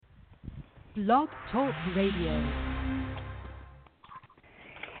Blog Talk Radio.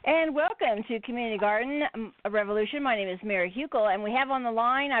 And welcome to Community Garden Revolution. My name is Mary Huckel, and we have on the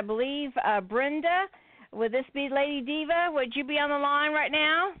line, I believe, Brenda. Would this be Lady Diva? Would you be on the line right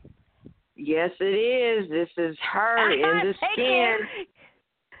now? Yes, it is. This is her in the skin.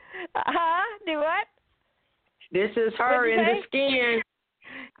 Do what? This is her in the skin.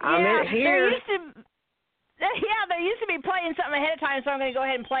 I'm here. There used to be playing something ahead of time, so I'm going to go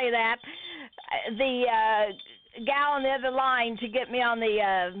ahead and play that. The gal on the other line to get me on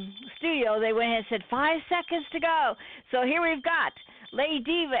the studio, they went ahead and said 5 seconds to go. So here we've got Lady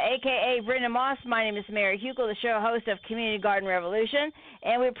Diva, a.k.a. Brenda Moss. My name is Mary Huckel, the show host of Community Garden Revolution,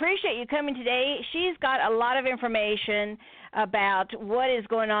 and we appreciate you coming today. She's got a lot of information about what is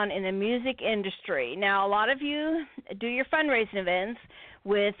going on in the music industry. Now, a lot of you do your fundraising events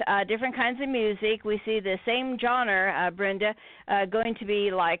with different kinds of music. We see the same genre, Brenda, going to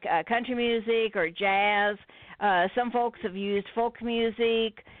be like country music or jazz. Some folks have used folk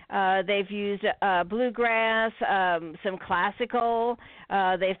music. They've used bluegrass, some classical.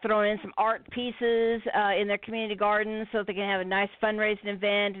 They've thrown in some art pieces in their community gardens so they can have a nice fundraising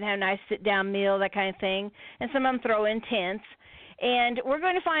event and have a nice sit-down meal, that kind of thing. And some of them throw in tents. And we're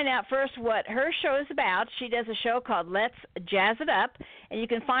going to find out first what her show is about. She does a show called Let's Jazz It Up, and you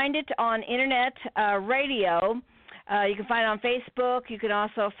can find it on internet radio. You can find it on Facebook. You can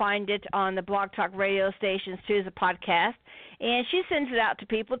also find it on the Blog Talk radio stations, too, as a podcast. And she sends it out to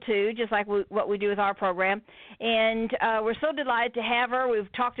people, too, just like what we do with our program. And we're so delighted to have her.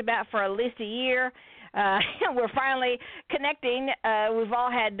 We've talked about for at least a year. We're finally connecting. We've all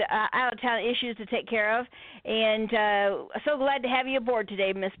had out-of-town issues to take care of, and so glad to have you aboard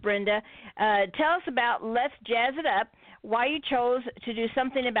today, Miss Brenda. Tell us about Let's Jazz It Up, why you chose to do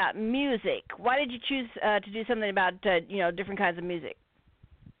something about music. Why did you choose to do something about, different kinds of music?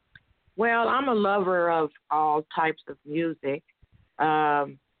 Well, I'm a lover of all types of music,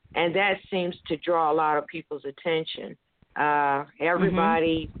 and that seems to draw a lot of people's attention.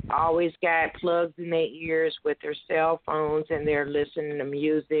 Everybody always got plugs in their ears with their cell phones, and they're listening to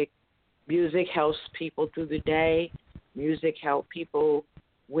music. Music helps people through the day. Music helps people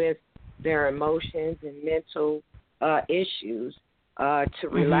with their emotions and mental issues to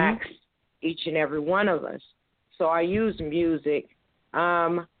relax each and every one of us. So I use music.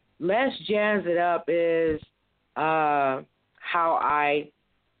 Let's Jazz It Up is how I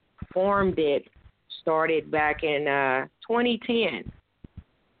formed it. Started back in 2010.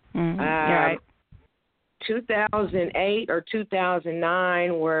 Right. 2008 or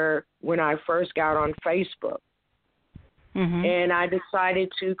 2009 were when I first got on Facebook. And I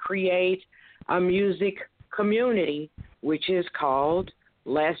decided to create a music community, which is called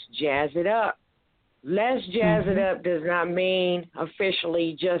Let's Jazz It Up. Let's Jazz It Up does not mean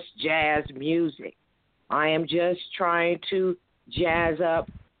officially just jazz music. I am just trying to jazz up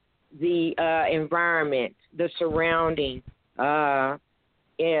the environment, the surrounding,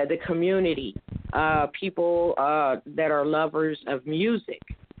 the community, people that are lovers of music.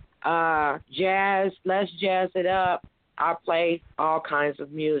 Jazz, Let's Jazz It Up. I play all kinds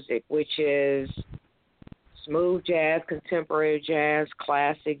of music, which is smooth jazz, contemporary jazz,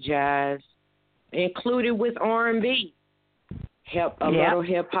 classic jazz, included with R&B, little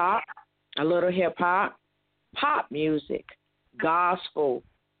hip-hop, pop music, gospel,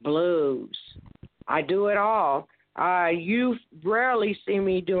 blues. I do it all. You rarely see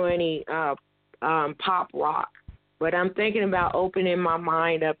me do any pop rock, but I'm thinking about opening my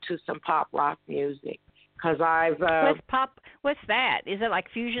mind up to some pop rock music because I've. What's pop? What's that? Is it like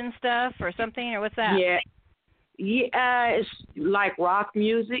fusion stuff or something, or what's that? Yeah, it's like rock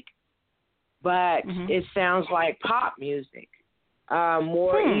music, but it sounds like pop music.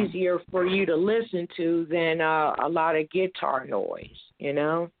 More easier for you to listen to than a lot of guitar noise,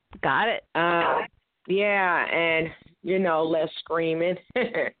 Got it. Yeah, and, less screaming.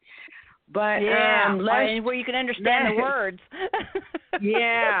 But where you can understand the words.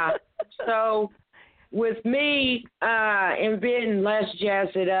 Yeah. So with me inventing Let's Jazz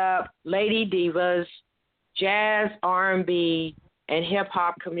It Up, Lady Divas, jazz, R&B, and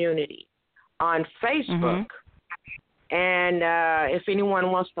hip-hop community on Facebook. And if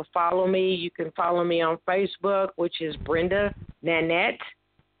anyone wants to follow me, you can follow me on Facebook, which is Brenda Nanette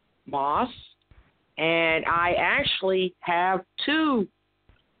Moss. And I actually have 2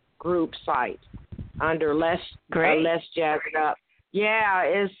 group sites under Let's Jazz It Up. Yeah,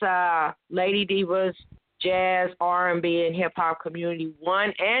 it's Lady Divas, Jazz, R&B, and Hip Hop Community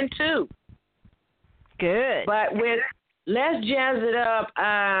 1 and 2. Good. But with Let's Jazz It Up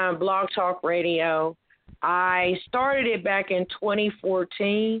Blog Talk Radio, I started it back in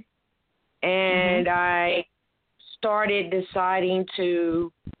 2014, and I started deciding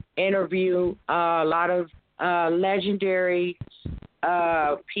to interview a lot of legendary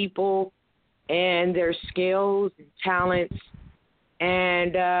people and their skills and talents,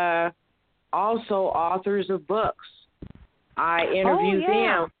 and also authors of books. I interviewed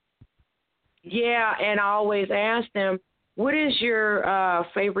them. Yeah, and I always ask them, what is your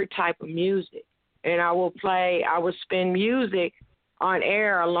favorite type of music? And I will spin music on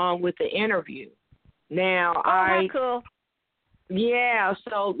air along with the interview. Now, how cool. Yeah,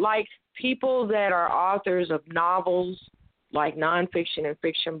 so like people that are authors of novels, like nonfiction and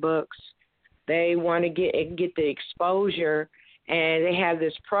fiction books, they want to get the exposure, and they have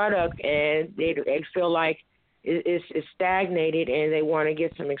this product, and they feel like it's stagnated, and they want to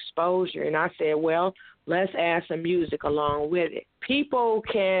get some exposure. And I said, well, let's add some music along with it. People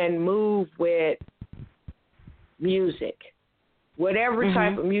can move with music. Whatever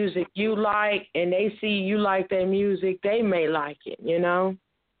type of music you like, and they see you like their music, they may like it, you know?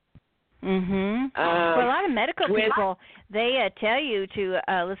 Well, a lot of medical people, they tell you to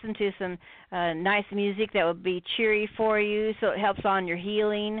listen to some nice music that will be cheery for you, so it helps on your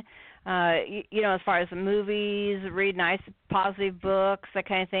healing. You know, as far as the movies, read nice positive books, that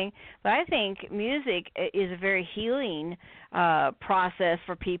kind of thing. But I think music is a very healing process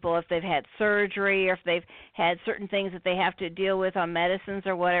for people if they've had surgery or if they've had certain things that they have to deal with on medicines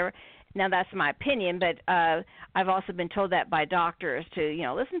or whatever. Now, that's my opinion, but I've also been told that by doctors to, you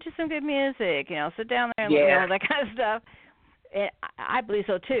know, listen to some good music, you know, sit down there and you know, that kind of stuff. And I believe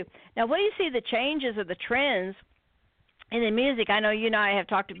so, too. Now, what do you see the changes or the trends in the music? I know you and I have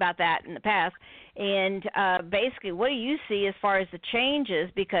talked about that in the past. And basically, what do you see as far as the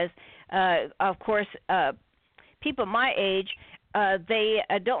changes? Because, of course, people my age, they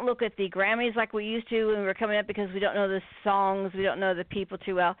don't look at the Grammys like we used to when we were coming up because we don't know the songs, we don't know the people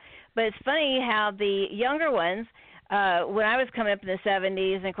too well. But it's funny how the younger ones, when I was coming up in the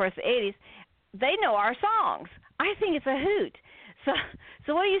 70s and, of course, the 80s, they know our songs. I think it's a hoot.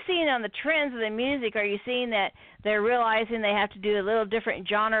 So what are you seeing on the trends of the music? Are you seeing that they're realizing they have to do a little different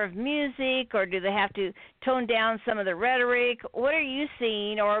genre of music, or do they have to tone down some of the rhetoric? What are you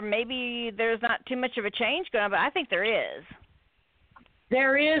seeing? Or maybe there's not too much of a change going on, but I think there is.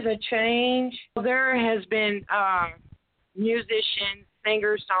 There is a change. There has been musicians,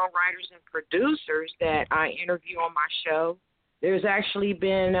 singers, songwriters, and producers that I interview on my show. There's actually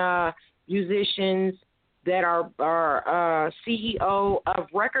been musicians that are CEO of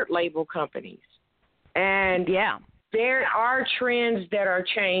record label companies. And there are trends that are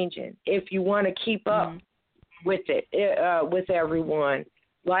changing if you want to keep up with it, with everyone.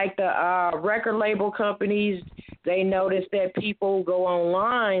 Like the record label companies, they notice that people go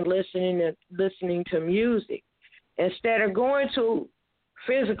online listening to music. Instead of going to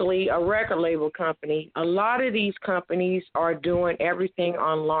physically a record label company, a lot of these companies are doing everything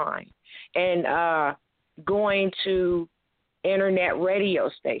online and going to internet radio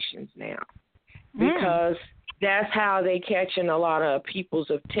stations now because that's how they catching a lot of people's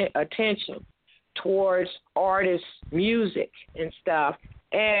attention towards artists' music and stuff.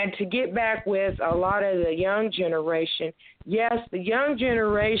 And to get back with a lot of the young generation, yes, the young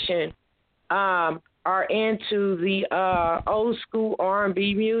generation are into the old school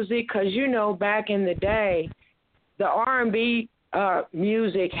R&B music because, you know, back in the day, the R&B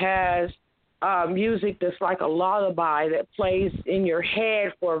music has music that's like a lullaby that plays in your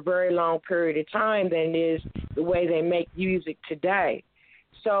head for a very long period of time than is the way they make music today.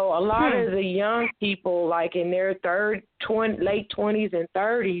 So a lot of the young people, like in their late 20s and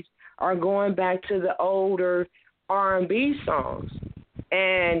 30s, are going back to the older R&B songs.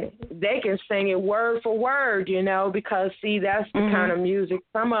 And they can sing it word for word, you know, because, see, that's the kind of music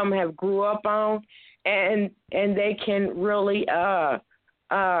some of them have grew up on, and they can really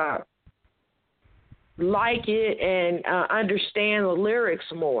like it and understand the lyrics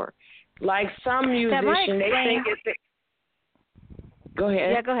more. Like some musicians, they think it's Go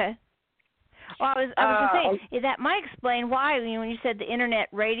ahead. Yeah, go ahead. Well, I was going to say, that might explain why, when you said the internet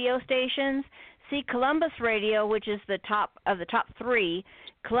radio stations, see, Columbus Radio, which is the top of the top three,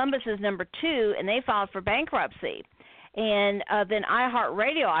 Columbus is number 2, and they filed for bankruptcy. And then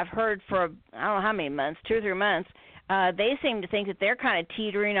iHeartRadio, I've heard for, I don't know how many months, 2 or 3 months, they seem to think that they're kind of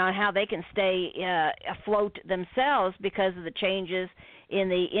teetering on how they can stay afloat themselves because of the changes in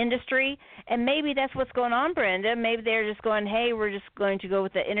the industry. And maybe that's what's going on, Brenda. Maybe they're just going, hey, we're just going to go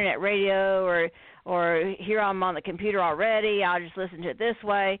with the internet radio, or here I'm on the computer already, I'll just listen to it this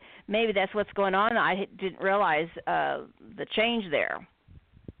way. Maybe that's what's going on. I didn't realize the change there.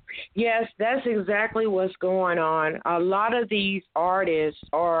 Yes, that's exactly what's going on. A lot of these artists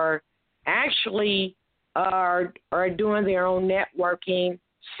are actually are doing their own networking,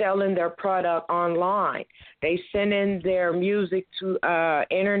 selling their product online. They send in their music to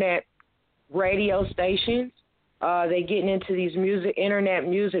internet radio stations. They getting into these internet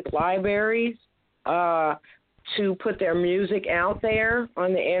music libraries to put their music out there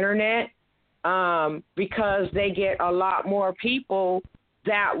on the internet because they get a lot more people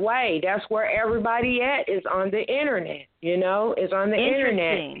that way. That's where everybody is on the internet, is on the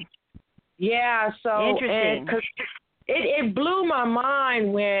internet. Yeah, so Interesting. Cause it blew my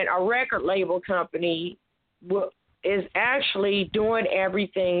mind when a record label company is actually doing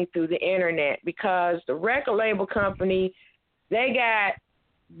everything through the internet, because the record label company, they got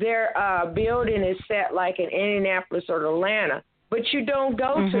their building is set like in Indianapolis or Atlanta, but you don't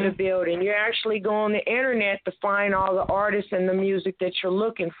go to the building. You actually go on the internet to find all the artists and the music that you're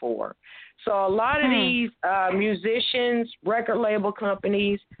looking for. So a lot of these musicians, record label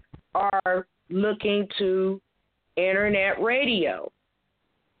companies are looking to internet radio,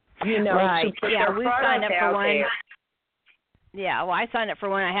 right. to put their we product signed up for out one. there. Yeah, well, I signed up for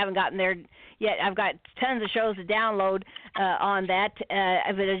one. I haven't gotten there yet. I've got tons of shows to download on that, but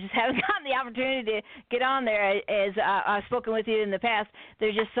I just haven't gotten the opportunity to get on there. As I've spoken with you in the past,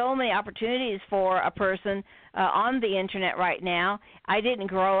 there's just so many opportunities for a person on the internet right now. I didn't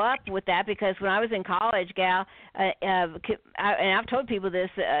grow up with that because when I was in college, Gal, and I've told people this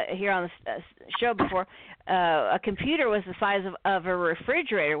here on the show before, a computer was the size of a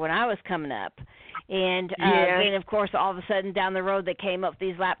refrigerator when I was coming up. And then, of course, all of a sudden down the road they came up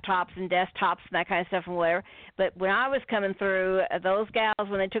these laptops and desktops and that kind of stuff and whatever. But when I was coming through, those gals,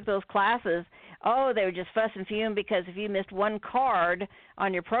 when they took those classes, they were just fuss and fume because if you missed one card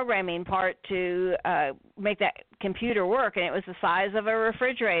on your programming part to make that computer work, and it was the size of a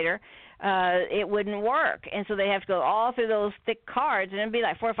refrigerator, it wouldn't work. And so they have to go all through those thick cards, and it would be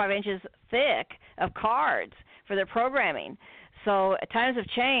like 4 or 5 inches thick of cards for their programming. So times have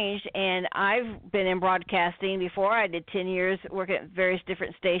changed, and I've been in broadcasting before. I did 10 years working at various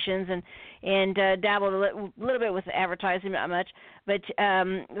different stations and dabbled a little bit with advertising, not much. But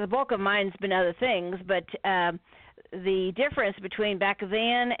the bulk of mine's been other things. But the difference between back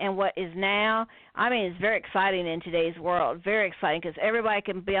then and what is now, I mean, it's very exciting in today's world, very exciting, because everybody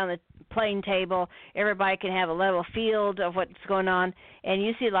can be on the playing table, everybody can have a level field of what's going on, and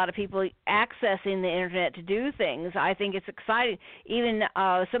you see a lot of people accessing the internet to do things. I think it's exciting. Even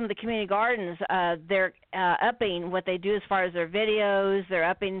some of the community gardens, they're upping what they do as far as their videos, they're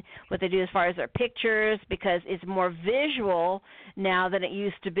upping what they do as far as their pictures, because it's more visual now than it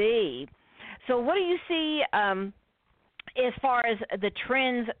used to be. So what do you see as far as the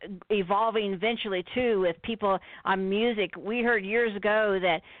trends evolving eventually, too, with people on music? We heard years ago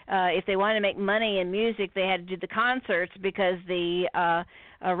that if they wanted to make money in music, they had to do the concerts because the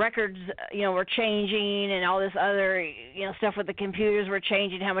records, were changing, and all this other, stuff with the computers were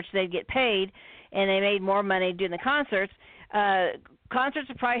changing, how much they'd get paid, and they made more money doing the concerts. Concerts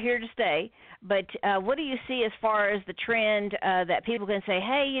are probably here to stay, but what do you see as far as the trend that people can say,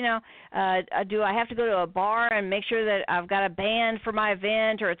 hey, do I have to go to a bar and make sure that I've got a band for my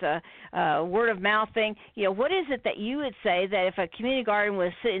event, or it's a word-of-mouth thing? What is it that you would say that if a community garden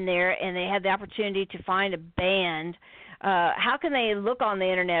was sitting there and they had the opportunity to find a band, how can they look on the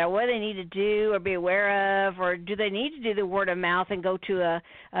internet, or what do they need to do or be aware of, or do they need to do the word-of-mouth and go to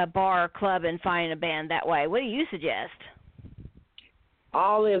a bar or club and find a band that way? What do you suggest?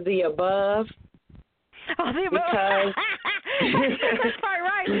 All of the above. All the above. Because that's probably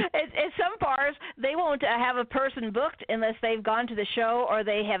right. At some bars, they won't have a person booked unless they've gone to the show or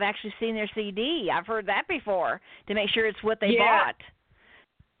they have actually seen their CD. I've heard that before, to make sure it's what they bought.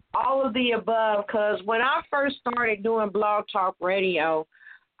 All of the above, because when I first started doing Blog Talk Radio,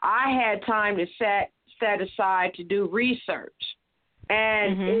 I had time to set aside to do research.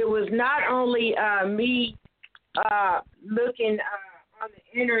 And it was not only me looking on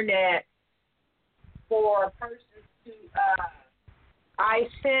the internet for persons to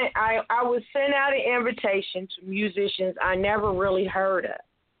I would send out an invitation to musicians I never really heard of.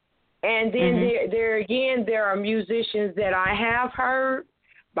 And then there are musicians that I have heard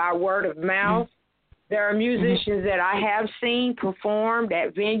by word of mouth. There are musicians that I have seen performed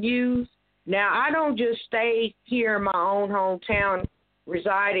at venues. Now, I don't just stay here in my own hometown,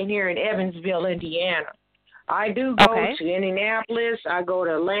 residing here in Evansville, Indiana. I do go to Indianapolis. I go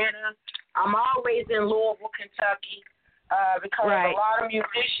to Atlanta. I'm always in Louisville, Kentucky, because a lot of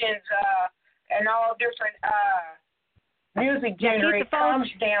musicians and all different music genres comes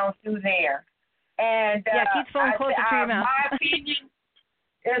down through there. And keep the phone closer to your mouth. My opinion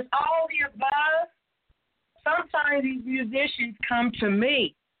is all the above. Sometimes these musicians come to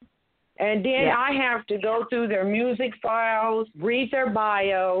me And then I have to go through their music files, read their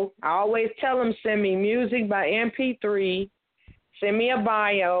bio. I always tell them, send me music by MP3, send me a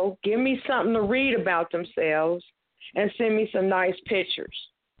bio, give me something to read about themselves, and send me some nice pictures,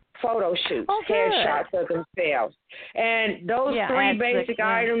 photo shoots, headshots of themselves. And those three basic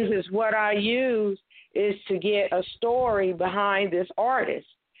items is what I use is to get a story behind this artist.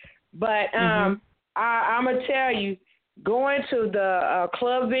 But I'm going to tell you, going to the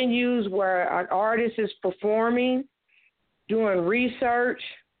club venues where an artist is performing, doing research,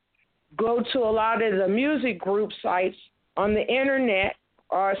 go to a lot of the music group sites on the internet,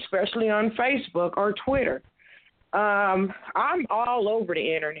 or especially on Facebook or Twitter. I'm all over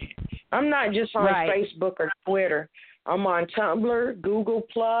the internet. I'm not just on Facebook or Twitter. I'm on Tumblr, Google+,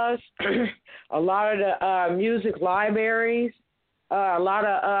 a lot of the music libraries, a lot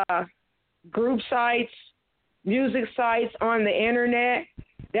of group sites, music sites on the internet.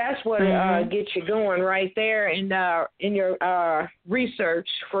 That's what gets you going right there in your research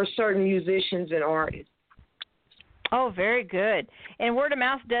for certain musicians and artists. Oh, very good. And word of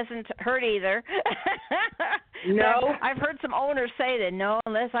mouth doesn't hurt either. No. I've heard some owners say that, no,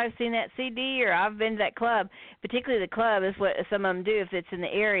 unless I've seen that CD or I've been to that club. Particularly the club is what some of them do if it's in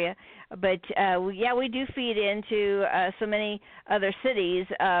the area. But, we do feed into so many other cities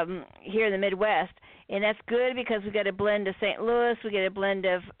here in the Midwest. And that's good because we got a blend of St. Louis, we get a blend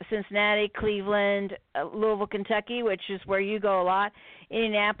of Cincinnati, Cleveland, Louisville, Kentucky, which is where you go a lot,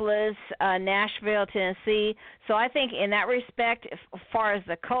 Indianapolis, Nashville, Tennessee. So I think in that respect, as far as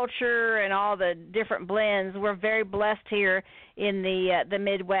the culture and all the different blends, we're very blessed here in the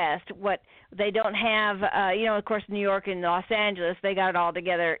Midwest. What they don't have, of course, New York and Los Angeles, they got it all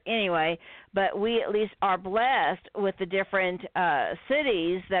together anyway. But we at least are blessed with the different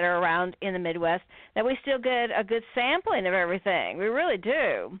cities that are around in the Midwest that we still get a good sampling of everything. We really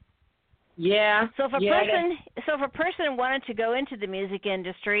do. Yeah. So if a person wanted to go into the music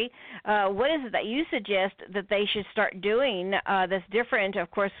industry, what is it that you suggest that they should start doing that's different? Of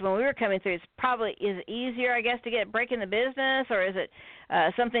course, when we were coming through, is it easier, I guess, to get break in the business, or is it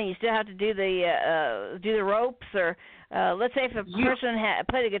something you still have to do the ropes? Or let's say if a person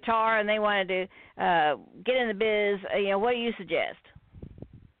played a guitar and they wanted to get in the biz, what do you suggest?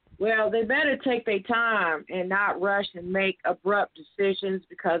 Well, they better take their time and not rush and make abrupt decisions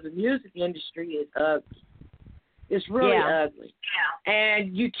because the music industry is ugly. It's really ugly. Yeah.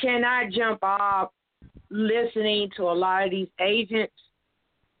 And you cannot jump off listening to a lot of these agents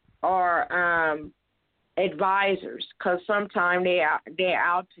or advisors because sometimes they're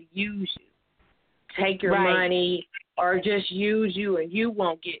out to use you, take your money, or just use you and you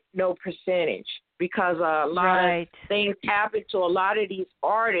won't get no percentage. Because a lot of things happen to a lot of these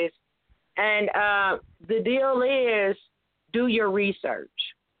artists. And the deal is, do your research.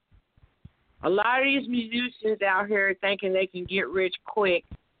 A lot of these musicians out here thinking they can get rich quick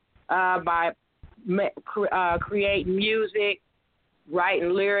by creating music,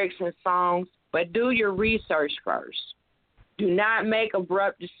 writing lyrics and songs. But do your research first. Do not make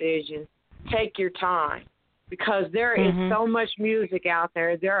abrupt decisions. Take your time. Because there is so much music out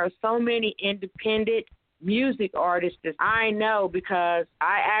there. There are so many independent music artists that I know because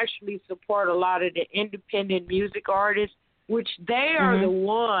I actually support a lot of the independent music artists, which they are the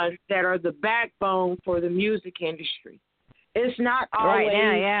ones that are the backbone for the music industry. It's not always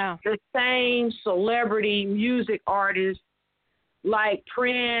the same celebrity music artists like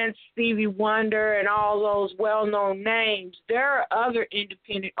Prince, Stevie Wonder, and all those well-known names. There are other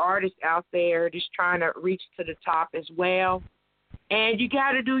independent artists out there just trying to reach to the top as well. And you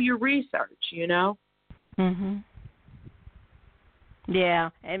got to do your research, Yeah,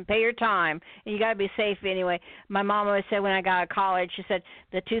 and pay your time. And you got to be safe anyway. My mom always said when I got out of college, she said,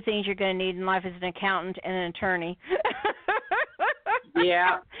 the two things you're going to need in life is an accountant and an attorney.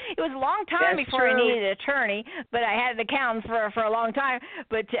 Yeah. It was a long time before I needed an attorney, but I had an accountant for a long time.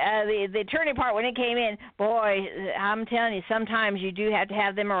 But the attorney part, when it came in, boy, I'm telling you, sometimes you do have to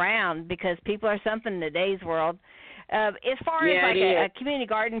have them around because people are something in today's world. As far as like a community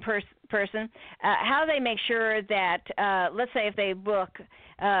garden person, how do they make sure that, let's say if they book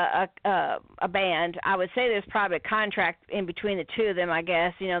a band, I would say there's probably a contract in between the two of them, I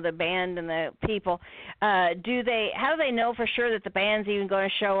guess, the band and the people. How do they know for sure that the band's even going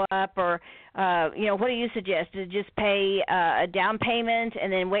to show up, or, what do you suggest? To just pay a down payment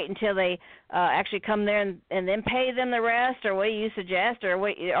and then wait until they actually come there and then pay them the rest, or what do you suggest,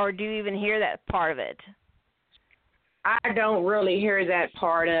 or do you even hear that part of it? I don't really hear that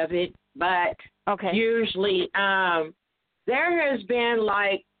part of it, but usually there has been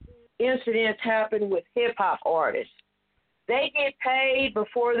like incidents happen with hip hop artists. they get paid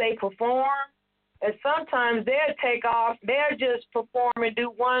before they perform, and sometimes they'll take off. They'll just perform and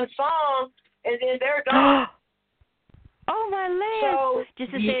do one song, and then they're gone. Oh my land! So,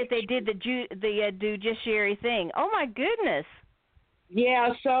 just to say that they did the judiciary thing. Oh my goodness! Yeah.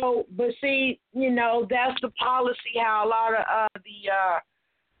 So, but see, that's the policy. How a lot of the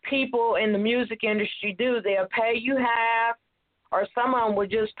people in the music industry do. They'll pay you half, or some of them will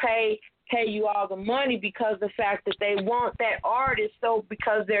just pay you all the money because the fact that they want that artist. So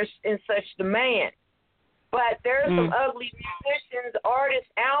because they're in such demand. But there's some ugly musicians,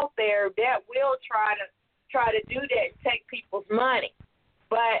 artists out there that will try to do that and take people's money.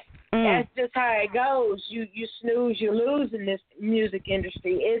 But that's just how it goes. You snooze, you lose in this music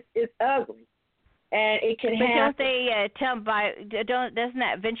industry. It's ugly, and it can happen. But don't they doesn't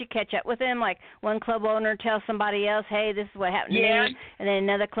that eventually catch up with them? Like one club owner tells somebody else, "Hey, this is what happened to me," and then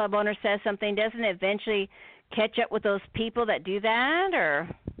another club owner says something. Doesn't it eventually catch up with those people that do that, or?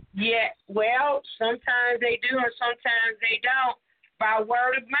 Yeah, well, sometimes they do and sometimes they don't. By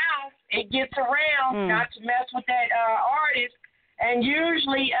word of mouth, it gets around, not to mess with that artist. And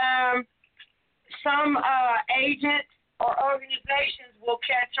usually some agents or organizations will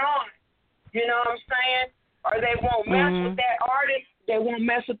catch on. You know what I'm saying? Or they won't mess with that artist. They won't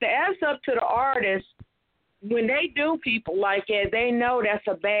mess with that's up to the artist. When they do people like that, they know that's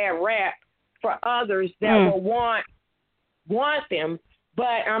a bad rap for others that will want them.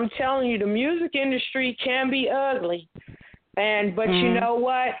 But I'm telling you, the music industry can be ugly. But you know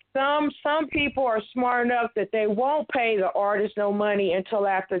what? Some people are smart enough that they won't pay the artist no money until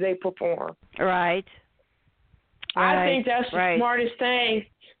after they perform. Right. I think that's the smartest thing.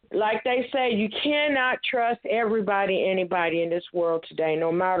 Like they say, you cannot trust anybody in this world today, no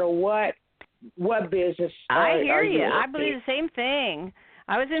matter what business. I hear you. I believe the same thing.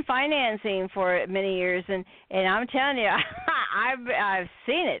 I was in financing for many years, and I'm telling you, I've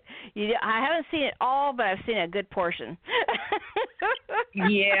seen it. I haven't seen it all, but I've seen a good portion.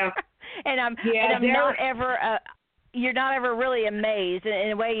 Yeah. And I'm not ever. You're not ever really amazed.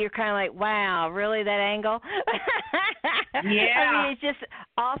 In a way, you're kind of like, wow, really, that angle? Yeah. I mean, it's just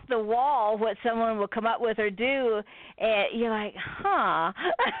off the wall what someone will come up with or do, and you're like, huh.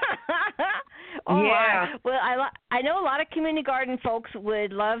 Oh, yeah. My. Well, I know a lot of community garden folks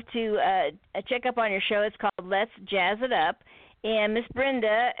would love to check up on your show. It's called Let's Jazz It Up. And Miss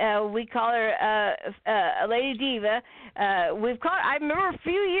Brenda, we call her Lady Diva. I remember a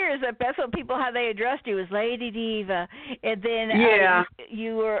few years that's what how they addressed you was Lady Diva, and then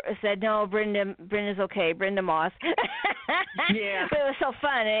you said no, Brenda's okay, Brenda Moss. Yeah, but it was so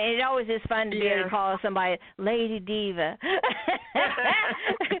fun, and it always is fun to be able to call somebody Lady Diva.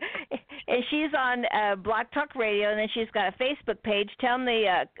 And she's on Blog Talk Radio, and then she's got a Facebook page. Tell them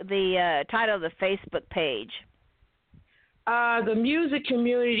the title of the Facebook page. The music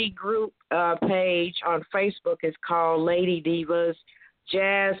community group page on Facebook is called Lady Diva's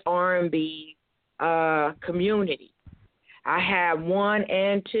Jazz R&B Community. I have 1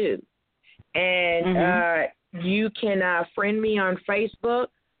 and 2. And you can friend me on Facebook,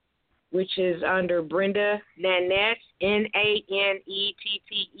 which is under Brenda Nanette, Nanette,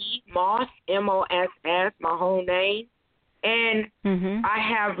 Moss, Moss, my whole name. And I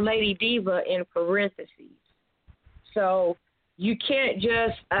have Lady Diva in parentheses. So you can't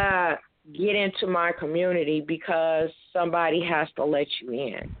just get into my community because somebody has to let you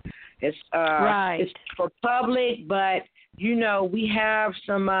in. It's for public, but, we have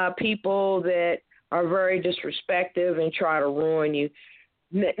some people that are very disrespectful and try to ruin you.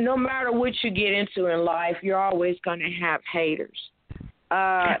 No matter what you get into in life, you're always going to have haters.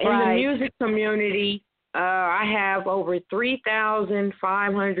 In the music community, I have over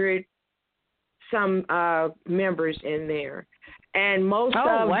 3,500 some members in there, and most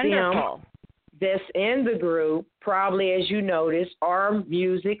of them that's in the group, probably as you noticed, are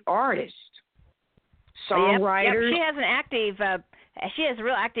music artists, songwriters. Yep. She has a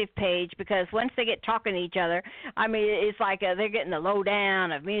real active page because once they get talking to each other, I mean, it's like they're getting the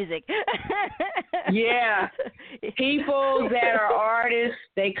lowdown of music. Yeah. People that are artists,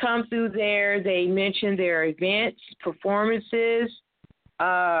 they come through there, they mention their events, performances,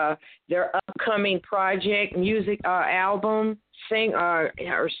 their upcoming project, music album,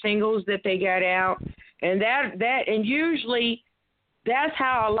 or singles that they got out, and and usually that's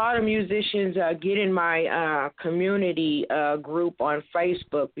how a lot of musicians get in my community group on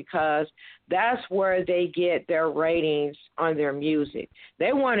Facebook, because that's where they get their ratings on their music.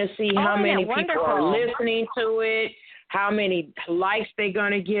 They want to see how many people are listening to it, how many likes they're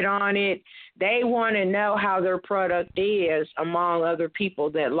going to get on it. They want to know how their product is among other people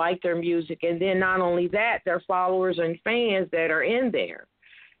that like their music. And then not only that, their followers and fans that are in there.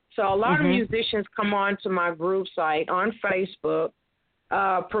 So a lot of musicians come onto my group site on Facebook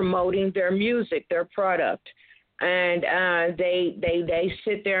promoting their music, their product. And they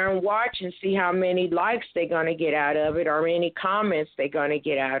sit there and watch and see how many likes they're going to get out of it or any comments they're going to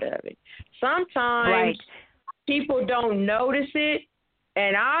get out of it. Sometimes people don't notice it,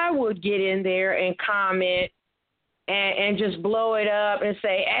 and I would get in there and comment and just blow it up and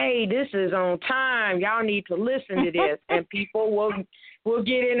say, hey, this is on time. Y'all need to listen to this. And people will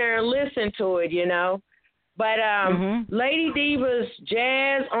get in there and listen to it, you know. But Lady Diva's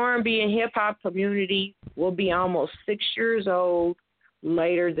jazz, R&B, and hip-hop community will be almost 6 years old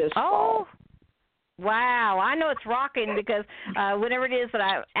later this fall. Wow. I know it's rocking because whenever it is that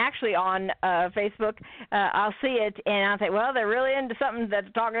I'm actually on Facebook, I'll see it and I'll think, well, they're really into something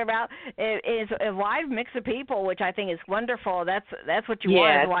that's talking about. It's a wide mix of people, which I think is wonderful. That's what you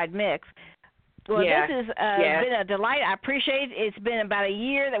want, is a wide mix. Well, this has been a delight. I appreciate it. It's been about a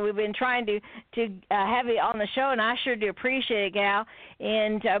year that we've been trying to have you on the show, and I sure do appreciate it, gal.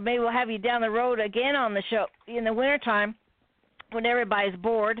 And maybe we'll have you down the road again on the show in the wintertime when everybody's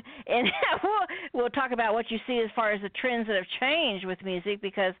bored, and we'll talk about what you see as far as the trends that have changed with music,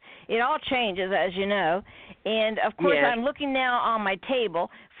 because it all changes, as you know. And, of course, I'm looking now on my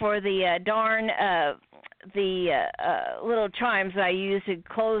table for the little chimes that I use to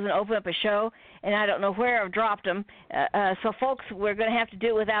close and open up a show, and I don't know where I've dropped them. So, folks, we're going to have to do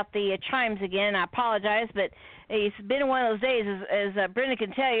it without the chimes again. I apologize, but it's been one of those days, as Brenda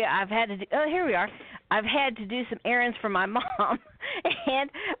can tell you, I've had to do, here we are. I've had to do some errands for my mom, and,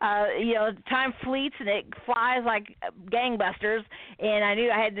 time fleets and it flies like gangbusters, and I knew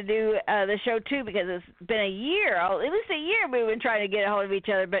I had to do the show, too, because it's been a year, at least a year we've been trying to get a hold of each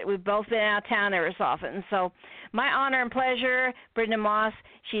other, but we've both been out of town ever so often. So my honor and pleasure, Brenda Moss,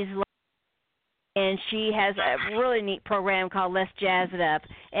 and she has a really neat program called Let's Jazz It Up.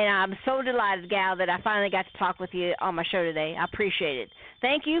 And I'm so delighted, gal, that I finally got to talk with you on my show today. I appreciate it.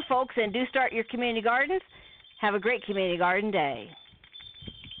 Thank you, folks, and do start your community gardens. Have a great community garden day.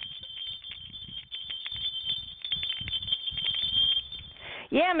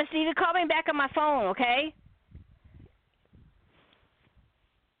 Yeah, Miss Diva, call me back on my phone, okay?